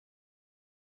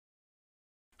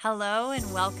Hello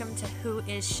and welcome to Who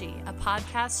Is She, a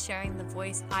podcast sharing the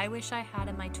voice I wish I had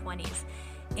in my 20s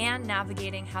and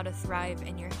navigating how to thrive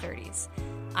in your 30s.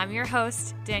 I'm your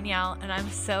host, Danielle, and I'm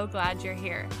so glad you're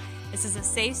here. This is a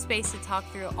safe space to talk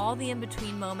through all the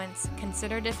in-between moments,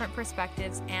 consider different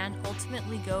perspectives, and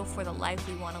ultimately go for the life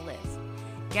we want to live.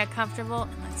 Get comfortable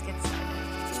and let's get started.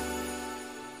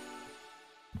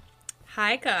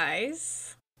 Hi guys.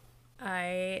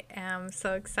 I am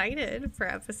so excited for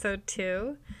episode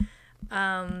 2.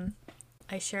 I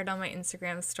shared on my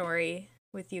Instagram story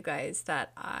with you guys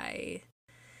that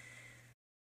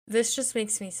this just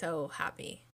makes me so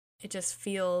happy. It just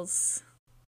feels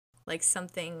like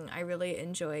something I really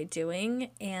enjoy doing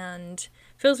and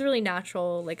feels really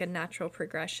natural, like a natural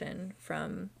progression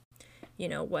from,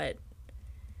 what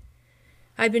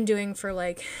I've been doing for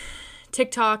like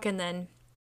TikTok and then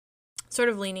sort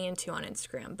of leaning into on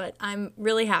Instagram. But I'm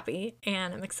really happy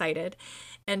and I'm excited.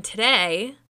 And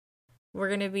today we're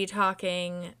going to be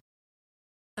talking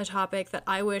a topic that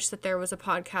I wish that there was a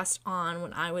podcast on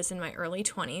when I was in my early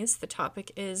 20s. The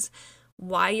topic is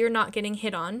why you're not getting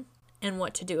hit on and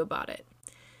what to do about it.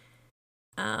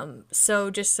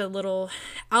 So just a little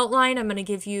outline. I'm going to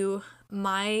give you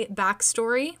my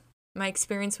backstory, my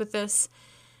experience with this.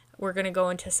 We're going to go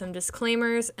into some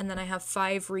disclaimers, and then I have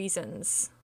 5 reasons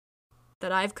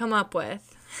that I've come up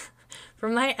with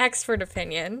from my expert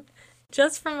opinion,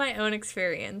 just from my own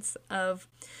experience of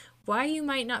why you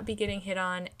might not be getting hit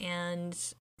on,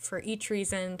 and for each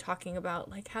reason talking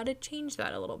about like how to change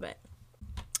that a little bit.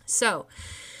 So,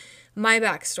 my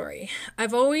backstory.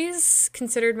 I've always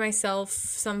considered myself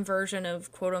some version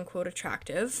of quote unquote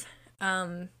attractive.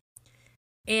 And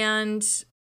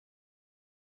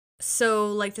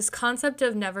so like this concept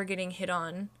of never getting hit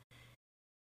on,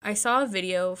 I saw a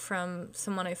video from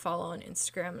someone I follow on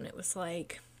Instagram, and it was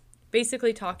like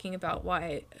basically talking about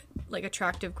why like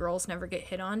attractive girls never get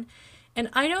hit on. And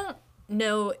I don't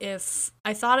know if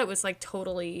I thought it was like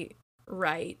totally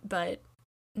right, but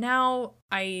now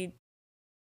I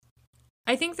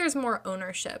think there's more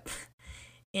ownership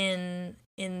in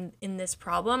this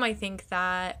problem. I think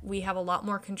that we have a lot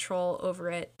more control over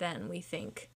it than we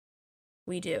think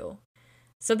we do.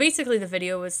 So basically the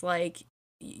video was like,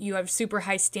 you have super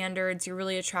high standards, you're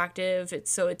really attractive,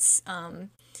 it's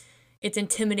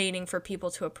intimidating for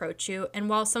people to approach you. And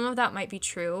while some of that might be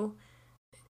true,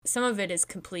 some of it is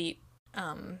complete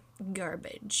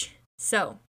garbage.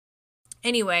 So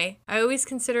anyway, I always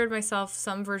considered myself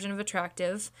some version of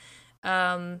attractive.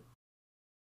 But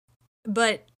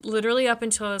literally up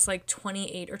until I was like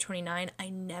 28 or 29, I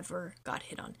never got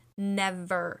hit on.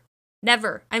 Never.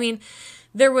 I mean,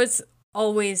 there was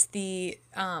always the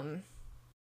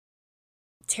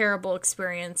terrible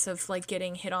experience of like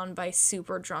getting hit on by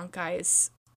super drunk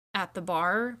guys at the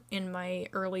bar in my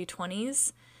early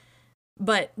 20s,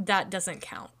 but that doesn't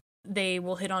count. They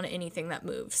will hit on anything that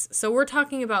moves. So we're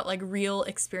talking about like real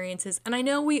experiences, and I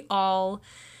know we all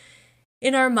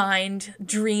in our mind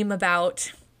dream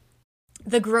about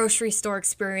the grocery store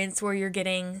experience where you're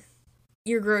getting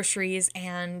your groceries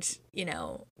and,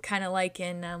 kind of like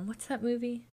in what's that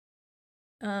movie?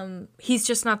 He's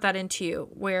Just Not That Into You,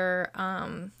 where,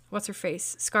 what's her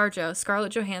face?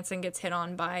 Scarlett Johansson gets hit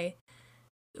on by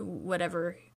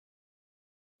whatever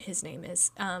his name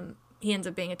is. He ends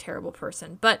up being a terrible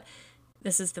person, but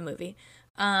this is the movie.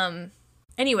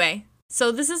 Anyway,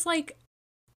 so this is like,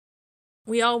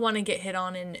 we all want to get hit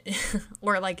on in,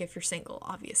 or like if you're single,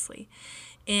 obviously,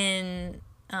 in,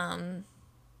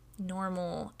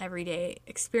 normal everyday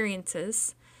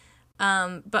experiences.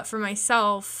 But for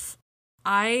myself,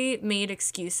 I made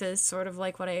excuses, sort of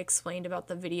like what I explained about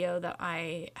the video that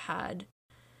I had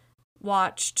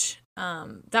watched,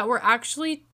 that were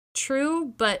actually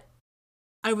true, but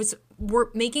I was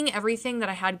making everything that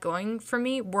I had going for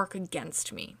me work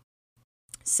against me.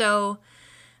 So,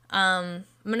 I'm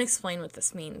going to explain what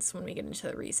this means when we get into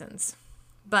the reasons.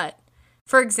 But,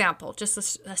 for example,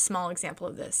 just a small example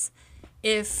of this.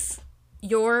 If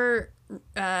you're,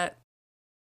 I'm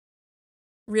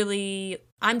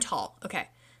tall. Okay.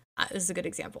 This is a good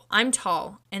example. I'm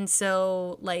tall. And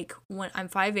so like when I'm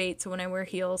 5'8", so when I wear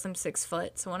heels, I'm 6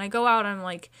 foot. So when I go out, I'm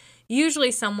like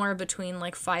usually somewhere between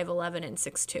like 5'11" and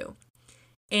 6'2".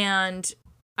 And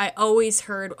I always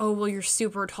heard, oh, well, you're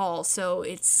super tall. So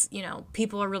it's,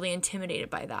 people are really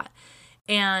intimidated by that.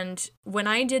 And when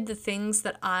I did the things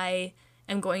that I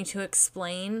am going to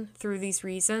explain through these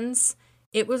reasons,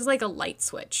 it was like a light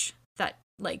switch that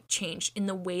like changed in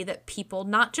the way that people,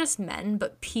 not just men,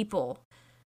 but people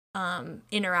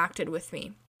interacted with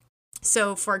me.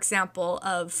 So for example,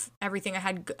 of everything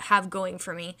I have going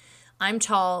for me, I'm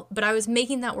tall, but I was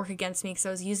making that work against me because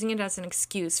I was using it as an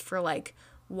excuse for like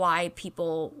why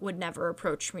people would never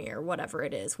approach me or whatever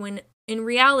it is. When in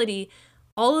reality,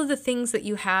 all of the things that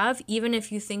you have, even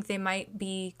if you think they might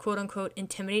be quote unquote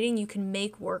intimidating, you can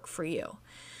make work for you.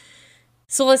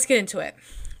 So let's get into it.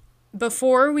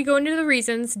 Before we go into the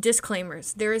reasons,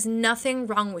 disclaimers. There is nothing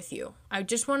wrong with you. I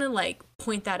just want to like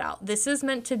point that out. This is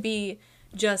meant to be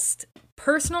just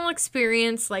personal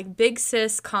experience, like big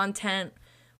sis content,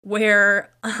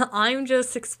 where I'm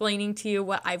just explaining to you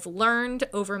what I've learned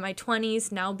over my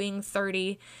 20s, now being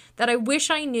 30, that I wish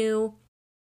I knew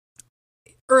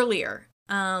earlier.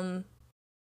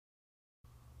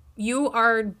 You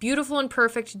are beautiful and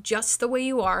perfect just the way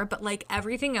you are, but like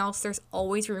everything else, there's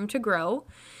always room to grow.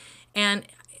 And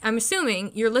I'm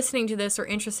assuming you're listening to this or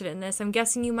interested in this. I'm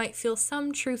guessing you might feel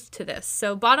some truth to this.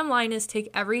 So bottom line is, take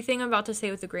everything I'm about to say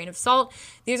with a grain of salt.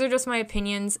 These are just my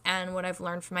opinions and what I've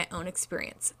learned from my own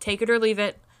experience. Take it or leave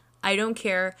it. I don't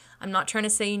care. I'm not trying to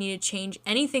say you need to change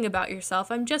anything about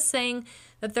yourself. I'm just saying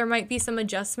that there might be some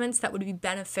adjustments that would be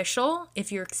beneficial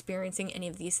if you're experiencing any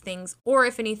of these things, or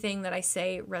if anything that I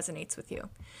say resonates with you.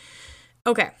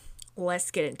 Okay,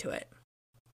 let's get into it.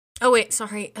 Oh wait,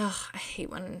 sorry. I hate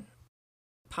when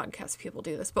podcast people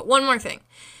do this, but one more thing.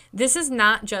 This is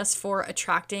not just for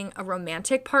attracting a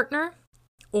romantic partner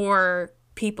or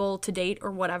people to date or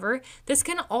whatever. This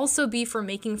can also be for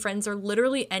making friends or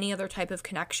literally any other type of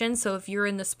connection. So if you're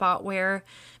in the spot where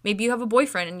maybe you have a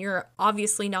boyfriend and you're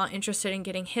obviously not interested in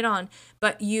getting hit on,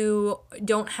 but you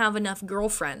don't have enough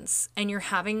girlfriends and you're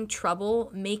having trouble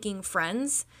making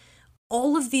friends,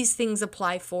 all of these things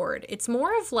apply forward. It's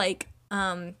more of like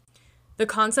the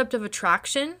concept of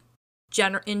attraction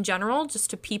in general, just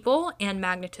to people, and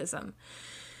magnetism.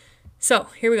 So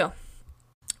here we go.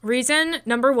 Reason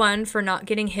number 1 for not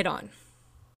getting hit on.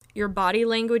 Your body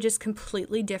language is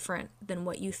completely different than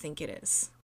what you think it is.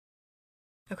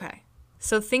 Okay,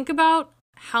 so think about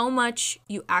how much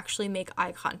you actually make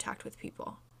eye contact with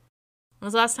people. When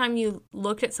was the last time you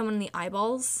looked at someone in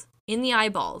the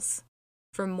eyeballs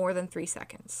for more than 3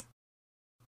 seconds?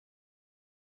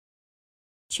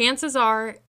 Chances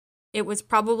are it was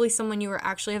probably someone you were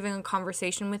actually having a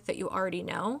conversation with that you already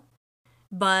know.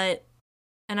 But,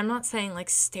 and I'm not saying like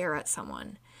stare at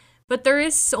someone, but there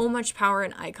is so much power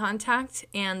in eye contact.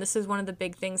 And this is one of the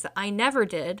big things that I never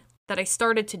did, that I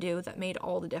started to do, that made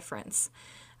all the difference.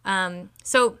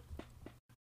 So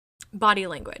body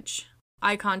language.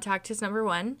 Eye contact is number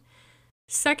 1.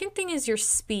 Second thing is your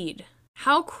speed.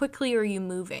 How quickly are you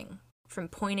moving from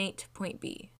point A to point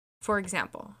B? For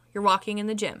example, you're walking in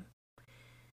the gym.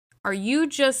 Are you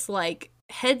just like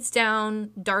heads down,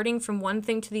 darting from one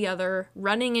thing to the other,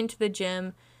 running into the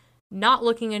gym, not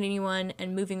looking at anyone,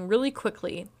 and moving really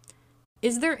quickly?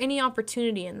 Is there any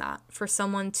opportunity in that for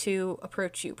someone to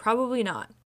approach you? Probably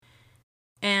not.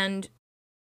 And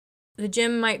the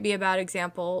gym might be a bad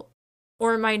example,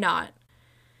 or it might not,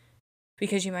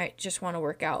 because you might just want to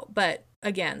work out. But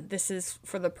again, this is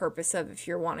for the purpose of if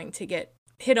you're wanting to get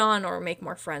hit on or make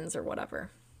more friends or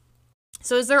whatever.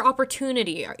 So is there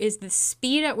opportunity? Is the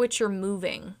speed at which you're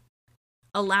moving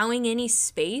allowing any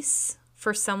space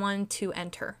for someone to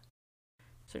enter?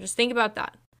 So just think about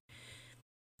that.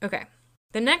 Okay.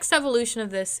 The next evolution of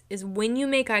this is when you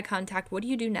make eye contact, what do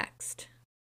you do next?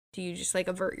 Do you just like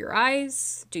avert your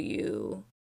eyes? Do you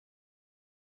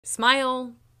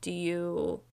smile? Do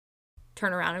you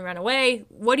turn around and run away?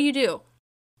 What do you do?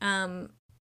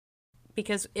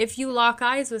 Because if you lock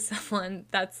eyes with someone,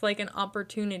 that's like an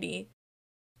opportunity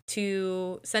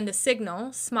to send a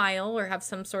signal, smile, or have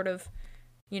some sort of,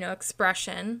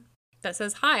 expression that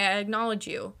says, hi, I acknowledge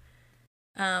you.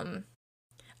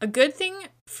 A good thing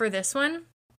for this one,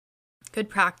 good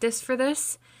practice for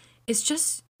this, is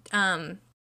just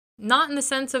not in the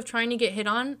sense of trying to get hit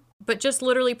on, but just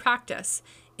literally practice,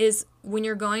 is when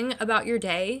you're going about your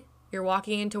day, you're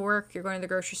walking into work, you're going to the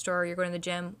grocery store, you're going to the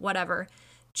gym, whatever,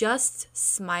 just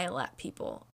smile at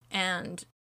people and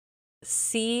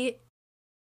see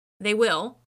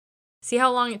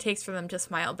how long it takes for them to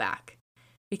smile back,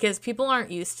 because people aren't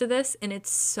used to this and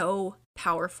it's so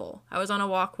powerful. I was on a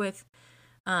walk with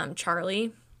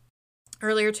Charlie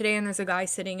earlier today, and there's a guy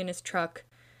sitting in his truck.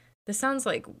 This sounds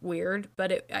like weird,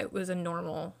 but it was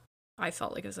I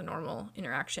felt like it was a normal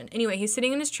interaction. Anyway, he's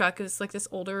sitting in his truck. It was like this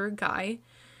older guy,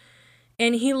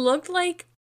 and he looked like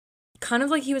kind of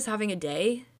like he was having a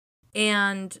day.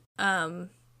 And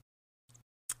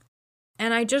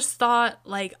I just thought,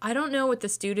 like, I don't know what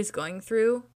this dude is going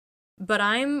through, but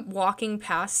I'm walking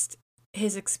past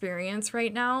his experience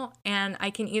right now, and I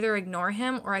can either ignore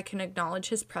him or I can acknowledge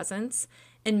his presence,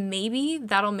 and maybe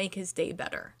that'll make his day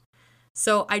better.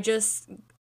 So I just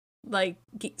like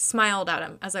smiled at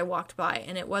him as I walked by,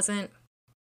 and it wasn't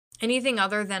anything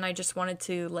other than I just wanted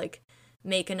to like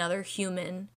make another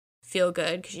human feel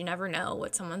good, because you never know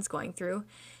what someone's going through.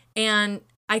 And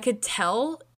I could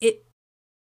tell it,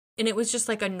 and it was just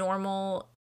like a normal,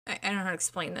 I don't know how to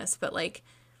explain this, but like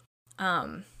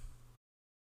I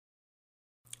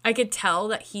could tell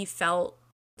that he felt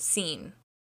seen,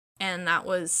 and that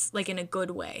was like in a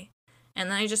good way. And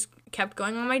then I just kept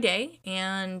going on my day.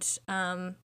 And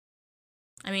I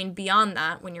mean, beyond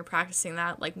that, when you're practicing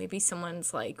that, like maybe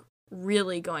someone's like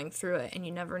really going through it, and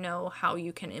you never know how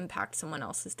you can impact someone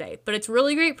else's day. But it's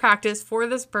really great practice for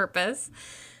this purpose.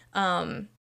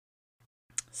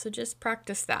 So just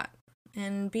practice that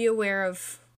and be aware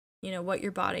of, what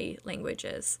your body language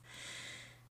is.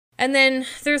 And then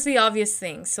there's the obvious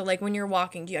things. So like when you're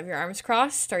walking, do you have your arms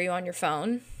crossed? Are you on your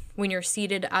phone? When you're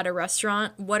seated at a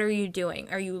restaurant, what are you doing?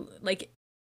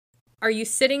 Are you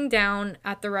sitting down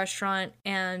at the restaurant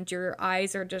and your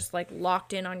eyes are just like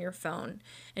locked in on your phone?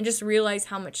 And just realize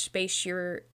how much space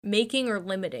you're making or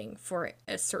limiting for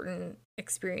a certain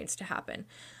experience to happen.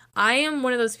 I am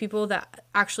one of those people that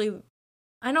actually,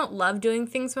 I don't love doing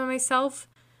things by myself,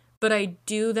 but I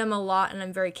do them a lot, and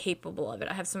I'm very capable of it.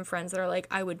 I have some friends that are like,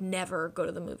 I would never go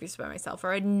to the movies by myself,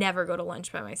 or I'd never go to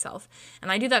lunch by myself.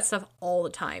 And I do that stuff all the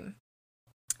time.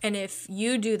 And if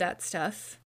you do that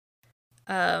stuff,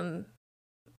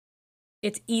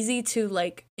 it's easy to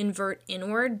like invert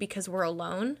inward because we're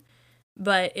alone,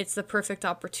 but it's the perfect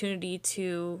opportunity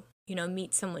to,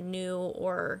 meet someone new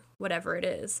or whatever it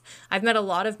is. I've met a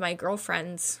lot of my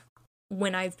girlfriends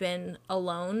when I've been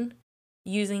alone,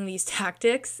 using these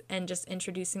tactics and just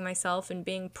introducing myself and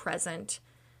being present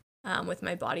with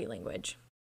my body language.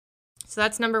 So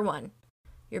that's number one.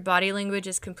 Your body language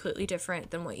is completely different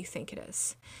than what you think it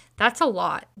is. That's a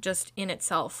lot just in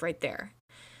itself right there.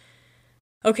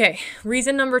 Okay,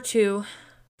 reason number 2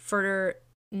 for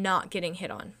not getting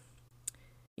hit on.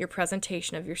 Your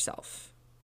presentation of yourself.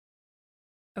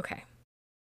 Okay.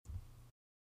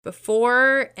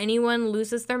 Before anyone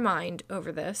loses their mind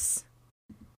over this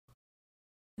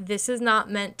is not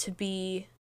meant to be,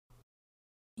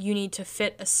 you need to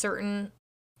fit a certain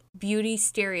beauty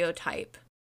stereotype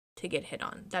to get hit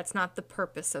on. That's not the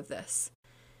purpose of this.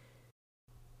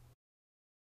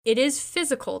 It is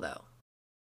physical though.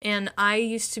 And I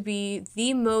used to be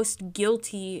the most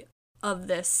guilty of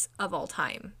this of all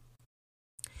time.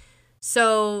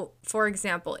 So, for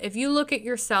example, if you look at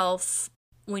yourself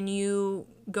when you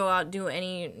go out and do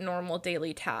any normal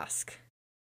daily task,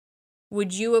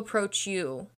 would you approach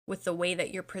you with the way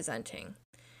that you're presenting?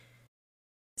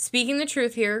 Speaking the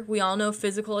truth here, we all know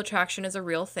physical attraction is a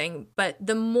real thing, but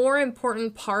the more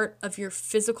important part of your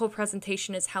physical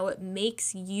presentation is how it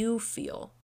makes you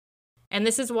feel. And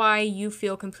this is why you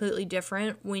feel completely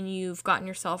different when you've gotten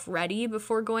yourself ready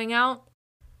before going out.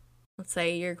 Let's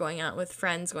say you're going out with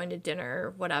friends, going to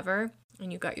dinner, whatever,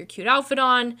 and you've got your cute outfit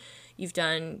on, you've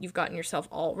gotten yourself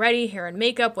all ready, hair and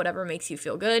makeup, whatever makes you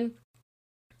feel good.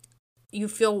 You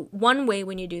feel one way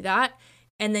when you do that,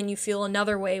 and then you feel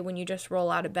another way when you just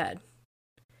roll out of bed.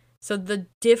 So the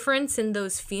difference in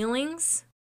those feelings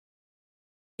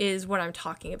is what I'm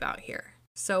talking about here.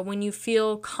 So when you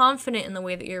feel confident in the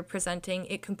way that you're presenting,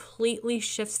 it completely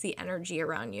shifts the energy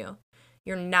around you.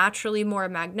 You're naturally more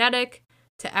magnetic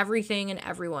to everything and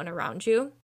everyone around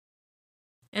you.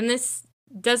 And this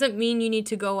doesn't mean you need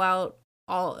to go out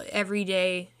every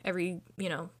day, every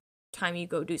time you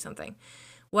go do something.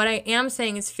 What I am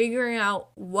saying is figuring out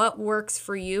what works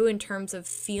for you in terms of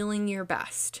feeling your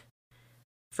best.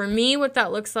 For me, what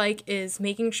that looks like is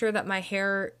making sure that my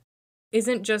hair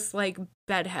isn't just like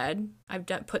bedhead. I've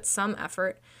put some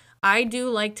effort. I do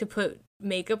like to put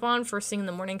makeup on first thing in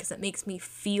the morning because it makes me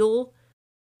feel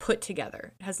put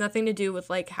together. It has nothing to do with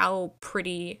like how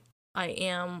pretty I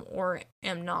am or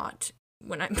am not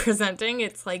when I'm presenting.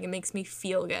 It's like it makes me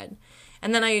feel good.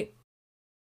 And then I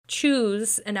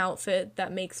choose an outfit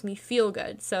that makes me feel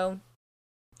good. So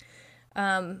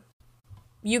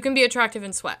you can be attractive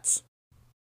in sweats,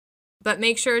 but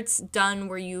make sure it's done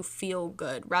where you feel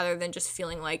good rather than just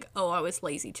feeling like, oh, I was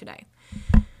lazy today.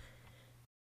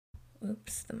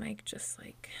 Oops, the mic just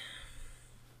like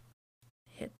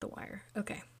hit the wire.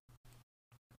 Okay.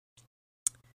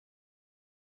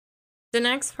 The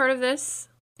next part of this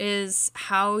is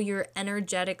how you're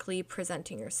energetically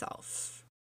presenting yourself.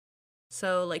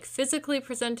 So like physically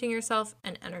presenting yourself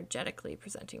and energetically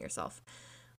presenting yourself.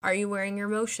 Are you wearing your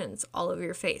emotions all over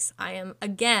your face? I am,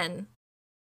 again,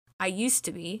 I used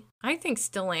to be. I think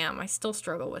still am. I still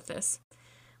struggle with this.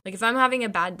 Like if I'm having a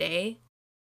bad day,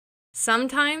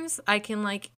 sometimes I can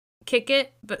like kick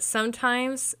it, but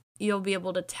sometimes you'll be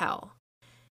able to tell.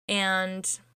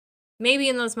 And maybe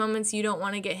in those moments you don't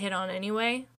want to get hit on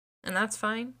anyway, and that's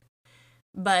fine.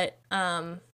 But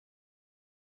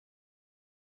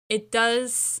it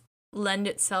does lend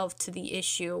itself to the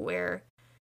issue where,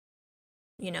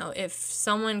 if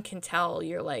someone can tell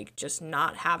you're like just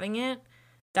not having it,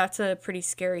 that's a pretty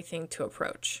scary thing to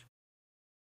approach.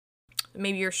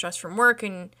 Maybe you're stressed from work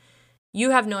and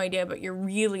you have no idea, but you're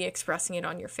really expressing it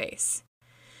on your face.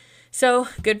 So,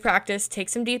 good practice, take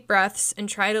some deep breaths and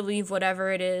try to leave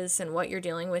whatever it is and what you're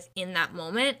dealing with in that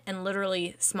moment and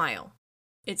literally smile.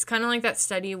 It's kind of like that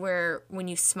study where when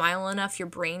you smile enough, your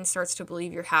brain starts to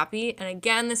believe you're happy. And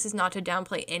again, this is not to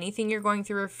downplay anything you're going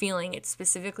through or feeling. It's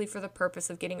specifically for the purpose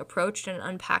of getting approached and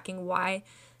unpacking why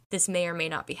this may or may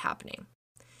not be happening.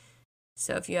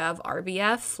 So if you have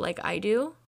RBF like I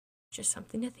do, just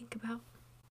something to think about.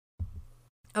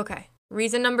 Okay,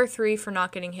 reason number 3 for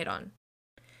not getting hit on.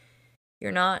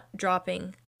 You're not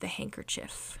dropping the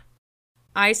handkerchief.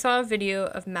 I saw a video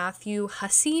of Matthew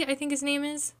Hussey, I think his name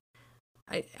is.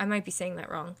 I might be saying that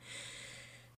wrong.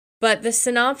 But the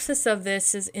synopsis of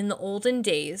this is in the olden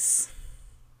days.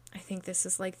 I think this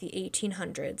is like the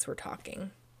 1800s we're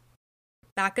talking.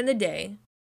 Back in the day,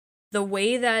 the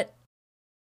way that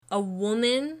a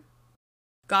woman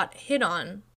got hit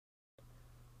on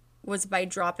was by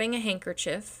dropping a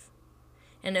handkerchief.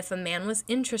 And if a man was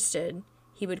interested,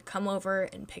 he would come over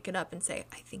and pick it up and say,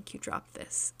 I think you dropped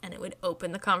this. And it would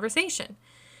open the conversation.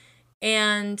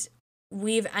 And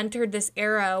we've entered this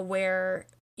era where,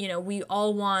 we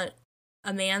all want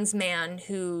a man's man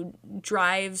who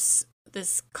drives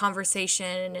this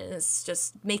conversation and is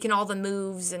just making all the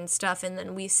moves and stuff. And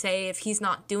then we say if he's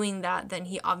not doing that, then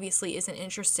he obviously isn't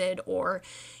interested, or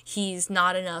he's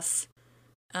not enough,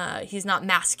 he's not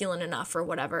masculine enough or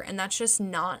whatever. And that's just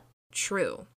not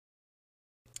true.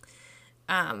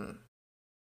 I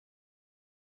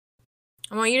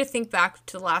want you to think back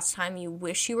to the last time you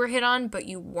wish you were hit on, but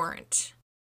you weren't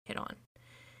hit on.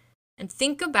 And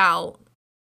think about,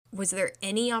 was there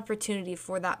any opportunity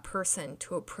for that person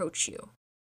to approach you?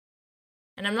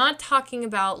 And I'm not talking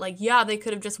about they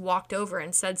could have just walked over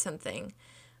and said something.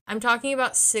 I'm talking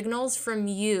about signals from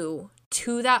you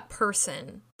to that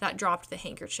person that dropped the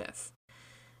handkerchief.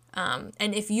 And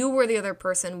if you were the other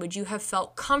person, would you have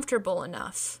felt comfortable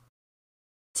enough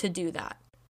to do that?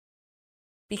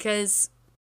 Because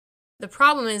the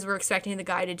problem is we're expecting the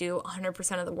guy to do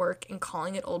 100% of the work and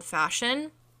calling it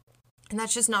old-fashioned, and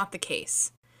that's just not the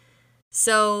case.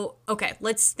 So, okay,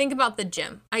 let's think about the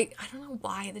gym. I don't know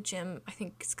why the gym. I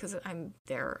think it's because I'm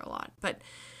there a lot. But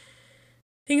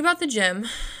think about the gym,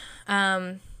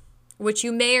 which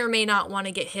you may or may not want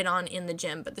to get hit on in the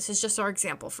gym, but this is just our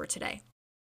example for today.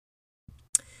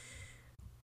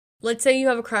 Let's say you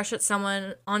have a crush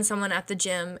on someone at the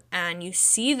gym and you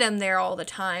see them there all the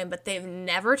time, but they've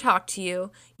never talked to you.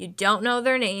 You don't know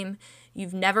their name.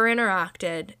 You've never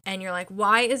interacted. And you're like,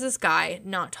 why is this guy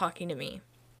not talking to me?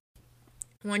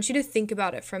 I want you to think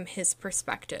about it from his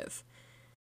perspective.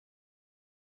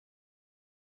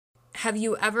 Have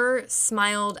you ever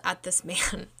smiled at this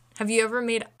man? Have you ever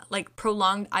made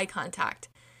prolonged eye contact?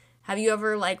 Have you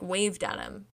ever waved at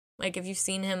him? If you've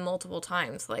seen him multiple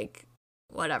times,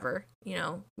 whatever,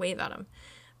 wave at him.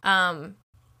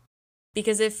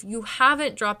 Because if you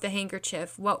haven't dropped the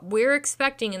handkerchief, what we're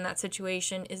expecting in that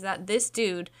situation is that this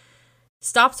dude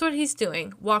stops what he's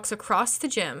doing, walks across the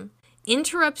gym,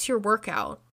 interrupts your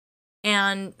workout,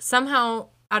 and somehow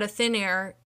out of thin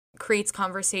air creates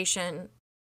conversation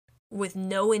with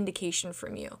no indication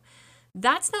from you.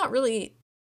 That's not really,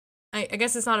 I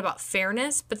guess it's not about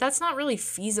fairness, but that's not really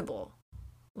feasible.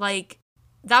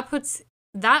 That puts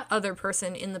that other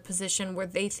person in the position where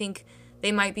they think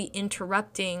they might be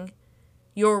interrupting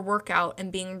your workout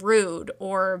and being rude,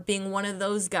 or being one of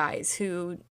those guys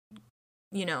who,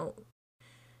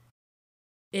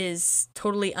 is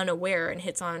totally unaware and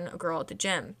hits on a girl at the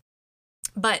gym.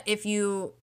 But if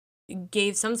you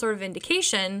gave some sort of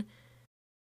indication,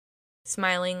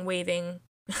 smiling, waving,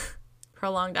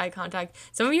 prolonged eye contact,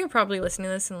 some of you are probably listening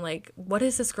to this and what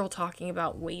is this girl talking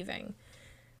about waving?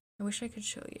 I wish I could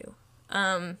show you.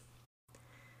 But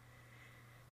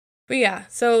yeah,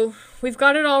 so we've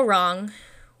got it all wrong.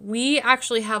 We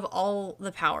actually have all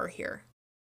the power here.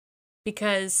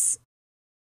 Because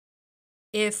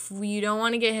if you don't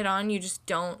want to get hit on, you just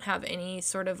don't have any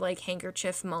sort of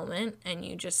handkerchief moment and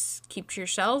you just keep to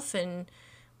yourself and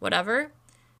whatever.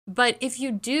 But if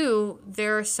you do,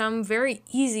 there are some very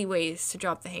easy ways to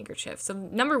drop the handkerchief. So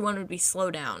number 1 would be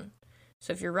slow down.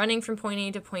 So if you're running from point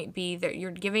A to point B, that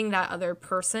you're giving that other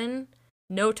person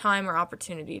no time or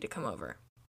opportunity to come over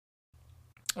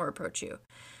or approach you.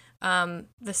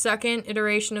 The second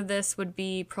iteration of this would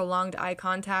be prolonged eye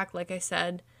contact. Like I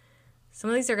said, some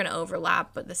of these are going to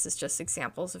overlap, but this is just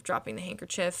examples of dropping the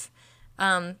handkerchief.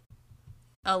 A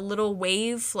little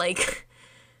wave, like,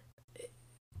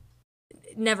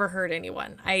 never hurt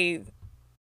anyone.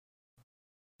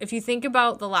 If you think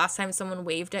about the last time someone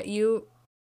waved at you,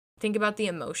 think about the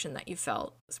emotion that you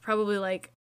felt. It's probably like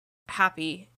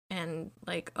happy and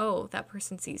like, oh, that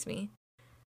person sees me.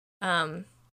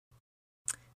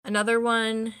 Another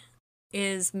one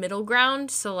is middle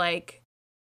ground. So like,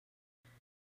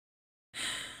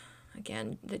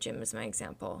 again, the gym is my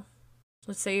example.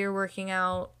 Let's say you're working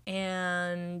out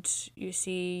and you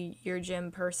see your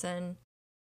gym person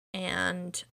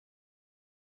and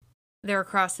they're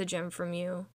across the gym from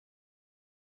you.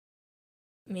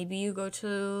 Maybe you go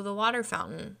to the water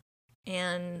fountain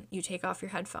and you take off your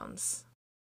headphones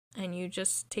and you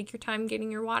just take your time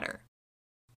getting your water.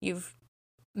 You've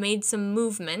made some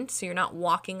movement, so you're not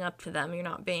walking up to them. You're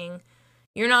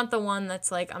not the one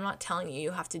that's like, I'm not telling you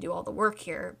you have to do all the work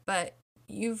here, but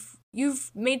you've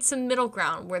made some middle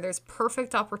ground where there's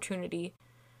perfect opportunity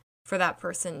for that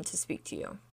person to speak to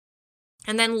you.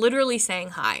 And then literally saying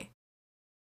hi.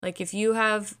 Like, if you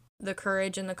have the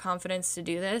courage and the confidence to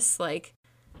do this, like,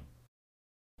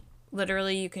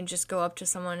 literally you can just go up to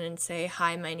someone and say,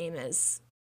 hi, my name is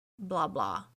blah,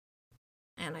 blah,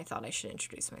 and I thought I should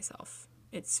introduce myself.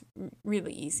 It's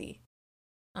really easy.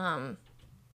 And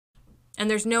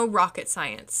there's no rocket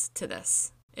science to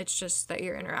this. It's just that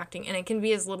you're interacting, and it can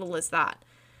be as little as that.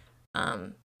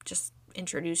 Just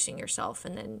introducing yourself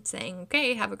and then saying,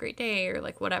 okay, have a great day, or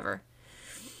like whatever.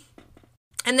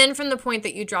 And then from the point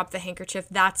that you drop the handkerchief,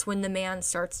 that's when the man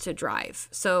starts to drive.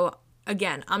 So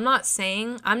again, I'm not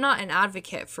an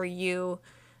advocate for you,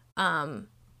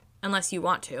 unless you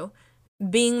want to,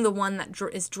 being the one that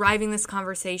is driving this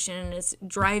conversation and is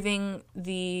driving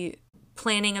the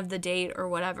planning of the date or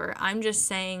whatever. I'm just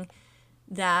saying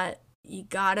that you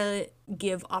gotta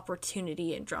give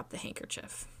opportunity and drop the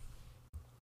handkerchief.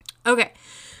 Okay,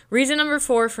 reason number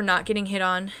 4 for not getting hit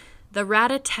on: the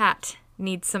rat-a-tat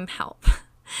needs some help.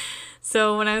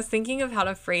 So when I was thinking of how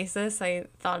to phrase this, I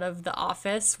thought of The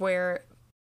Office, where,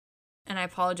 and I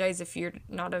apologize if you're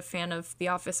not a fan of The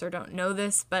Office or don't know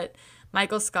this, but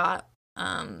Michael Scott,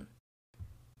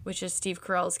 which is Steve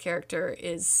Carell's character,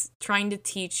 is trying to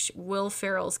teach Will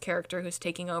Ferrell's character, who's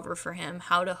taking over for him,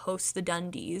 how to host the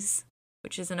Dundies,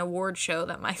 which is an award show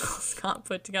that Michael Scott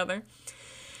put together.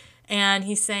 And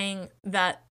he's saying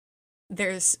that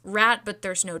there's rat, but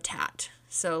there's no tat.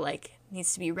 So, like,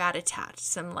 needs to be rat-a-tat,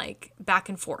 some, like, back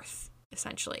and forth,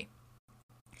 essentially.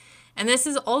 And this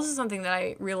is also something that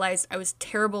I realized I was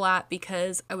terrible at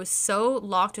because I was so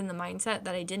locked in the mindset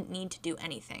that I didn't need to do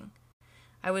anything.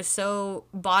 I was so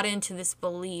bought into this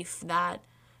belief that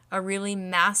a really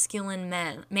masculine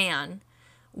man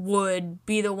would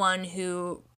be the one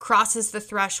who crosses the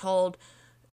threshold,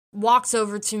 walks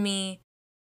over to me,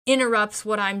 interrupts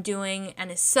what I'm doing, and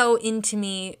is so into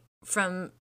me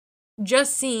from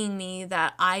just seeing me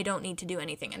that I don't need to do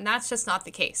anything. And that's just not the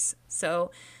case.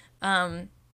 So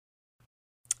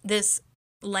this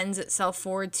lends itself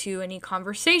forward to any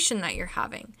conversation that you're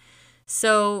having.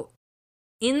 So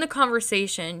in the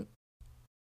conversation,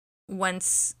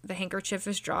 once the handkerchief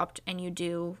is dropped and you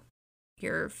do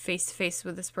your face-to-face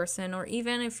with this person, or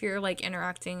even if you're like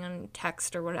interacting on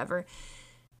text or whatever,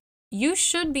 you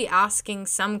should be asking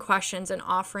some questions and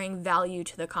offering value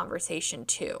to the conversation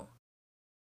too.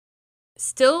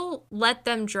 Still let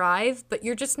them drive, but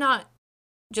you're just not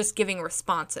just giving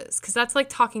responses, because that's like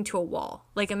talking to a wall.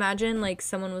 Like, imagine like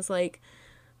someone was like,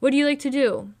 what do you like to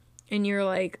do? And you're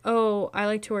like, oh, I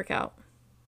like to work out.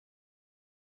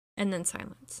 And then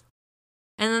silence.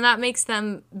 And then that makes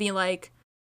them be like,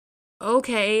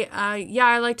 okay, yeah,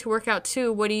 I like to work out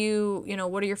too. What are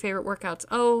your favorite workouts?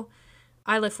 Oh,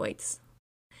 I lift weights.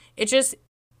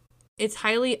 It's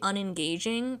highly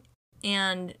unengaging,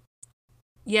 and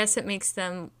yes, it makes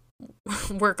them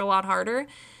work a lot harder,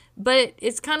 but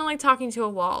it's kind of like talking to a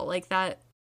wall, like that.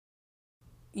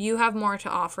 You have more to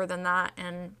offer than that,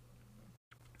 and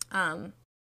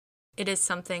it is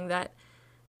something that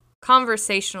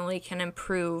conversationally can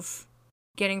improve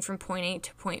getting from point A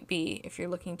to point B if you're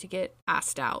looking to get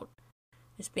asked out.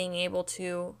 Is being able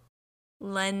to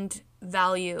lend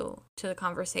value to the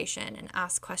conversation and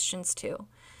ask questions too.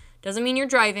 Doesn't mean you're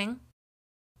driving,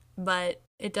 but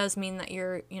it does mean that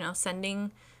you're,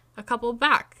 sending a couple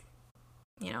back,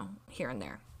 here and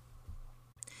there.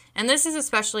 And this is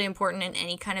especially important in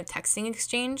any kind of texting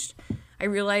exchange. I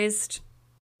realized,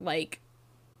 I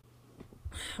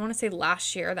want to say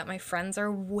last year, that my friends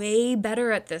are way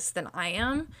better at this than I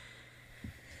am.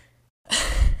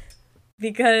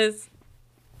 because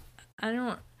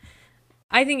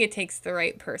I think it takes the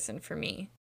right person for me.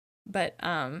 But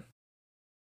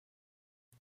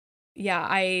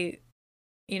yeah,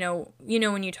 you know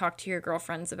when you talk to your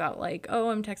girlfriends about like, oh,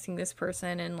 I'm texting this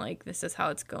person and like this is how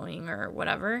it's going or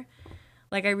whatever.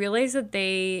 Like, I realize that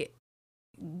they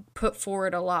put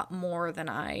forward a lot more than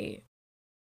I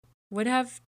would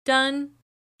have done,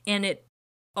 and it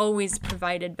always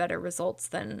provided better results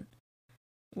than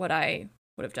what I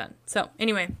would have done. So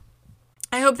anyway,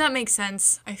 I hope that makes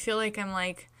sense. I feel like I'm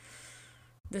like,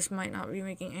 this might not be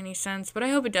making any sense, but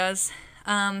I hope it does.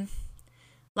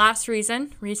 Last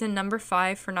reason number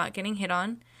 5 for not getting hit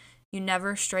on: you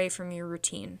never stray from your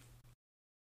routine.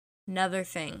 Another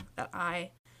thing that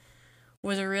I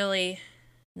was really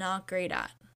not great at.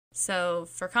 So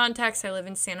for context, I live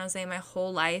in San Jose my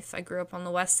whole life. I grew up on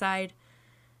the west side.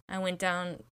 I went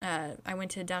to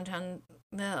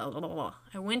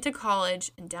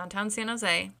college in downtown San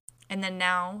Jose, and then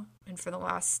now, and for the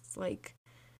last like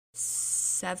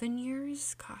 7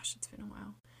 years, gosh, it's been a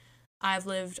while, I've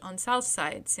lived on south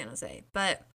side San Jose.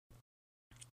 But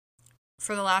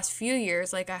for the last few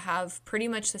years, like, I have pretty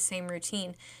much the same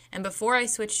routine. And before I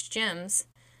switched gyms,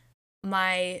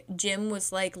 my gym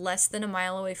was like less than a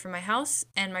mile away from my house,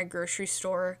 and my grocery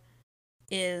store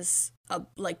is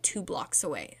like 2 blocks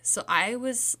away. So I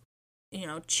was,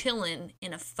 chilling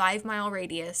in a 5-mile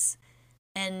radius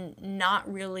and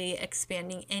not really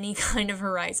expanding any kind of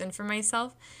horizon for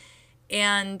myself.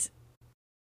 And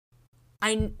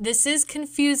this is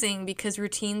confusing because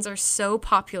routines are so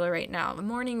popular right now. The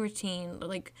morning routine,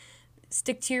 like,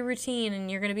 stick to your routine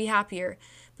and you're going to be happier.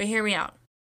 But hear me out.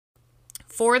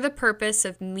 For the purpose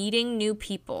of meeting new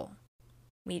people,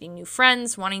 meeting new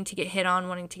friends, wanting to get hit on,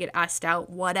 wanting to get asked out,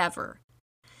 whatever.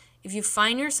 If you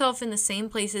find yourself in the same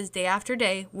places day after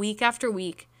day, week after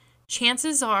week,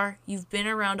 chances are you've been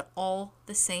around all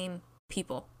the same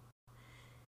people.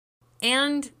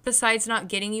 And besides not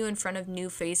getting you in front of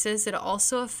new faces, it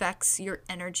also affects your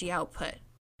energy output.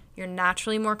 You're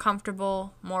naturally more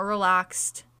comfortable, more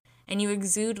relaxed, and you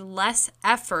exude less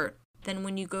effort than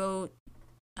when you go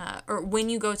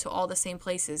to all the same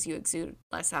places, you exude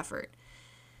less effort.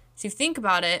 So you think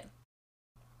about it,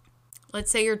 let's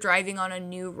say you're driving on a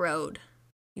new road.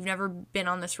 You've never been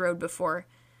on this road before.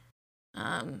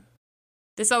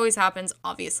 This always happens,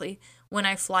 obviously, when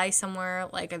I fly somewhere.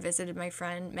 Like, I visited my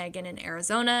friend Megan in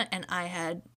Arizona, and I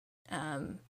had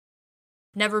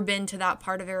never been to that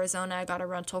part of Arizona. I got a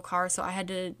rental car, so I had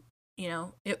to,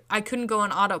 I couldn't go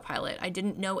on autopilot. I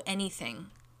didn't know anything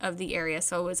of the area,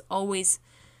 so I was always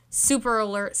super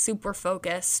alert, super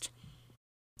focused,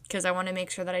 because I want to make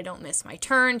sure that I don't miss my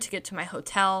turn to get to my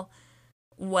hotel,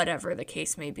 whatever the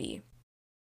case may be.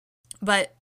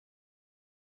 But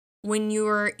when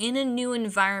you're in a new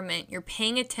environment, you're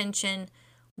paying attention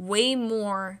way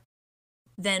more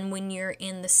than when you're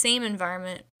in the same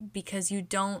environment because you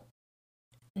don't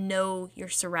know your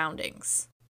surroundings.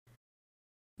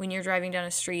 When you're driving down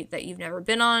a street that you've never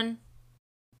been on,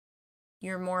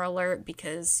 you're more alert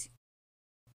because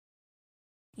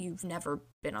you've never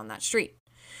been on that street.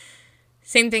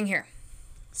 Same thing here.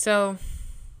 So,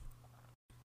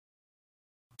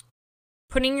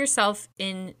 putting yourself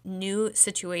in new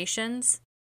situations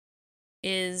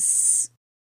is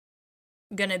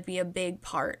going to be a big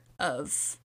part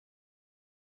of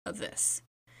this.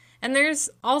 And there's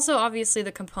also obviously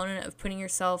the component of putting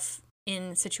yourself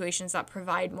in situations that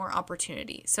provide more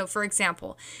opportunity. So, for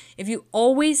example, if you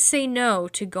always say no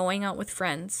to going out with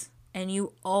friends and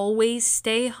you always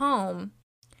stay home,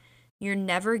 you're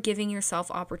never giving yourself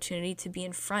opportunity to be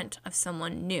in front of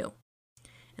someone new.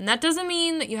 And that doesn't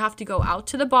mean that you have to go out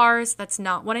to the bars. That's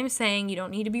not what I'm saying. You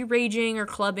don't need to be raging or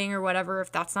clubbing or whatever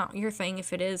if that's not your thing.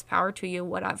 If it is, power to you,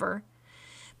 whatever.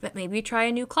 But maybe try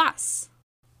a new class.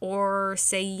 Or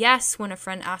say yes when a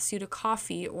friend asks you to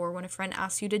coffee or when a friend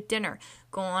asks you to dinner.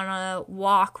 Go on a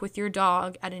walk with your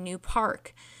dog at a new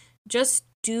park. Just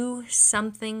do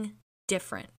something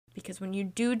different. Because when you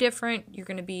do different, you're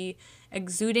going to be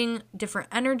exuding different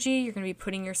energy. You're going to be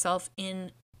putting yourself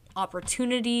in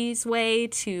opportunities way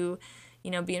to,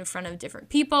 be in front of different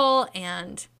people,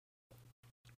 and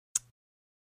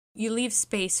you leave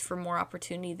space for more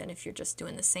opportunity than if you're just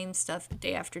doing the same stuff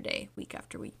day after day, week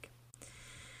after week.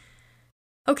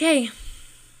 Okay,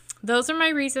 those are my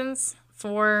reasons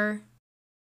for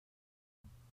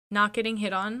not getting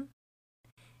hit on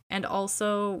and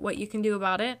also what you can do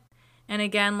about it. And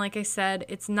again, like I said,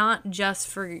 it's not just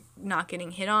for not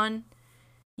getting hit on.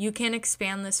 You can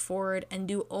expand this forward and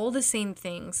do all the same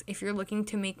things if you're looking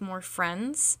to make more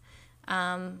friends,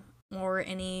 or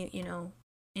any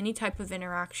type of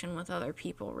interaction with other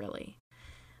people, really.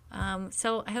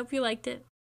 So I hope you liked it,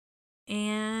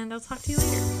 and I'll talk to you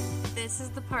later. This is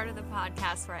the part of the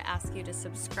podcast where I ask you to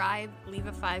subscribe, leave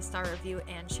a 5-star review,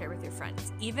 and share with your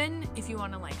friends. Even if you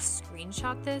want to like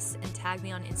screenshot this and tag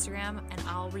me on Instagram and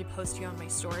I'll repost you on my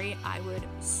story, I would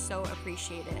so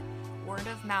appreciate it. Word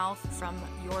of mouth from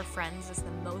your friends is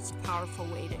the most powerful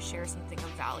way to share something of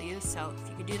value. So if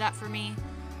you could do that for me,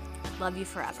 I'd love you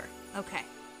forever. Okay,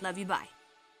 love you, bye.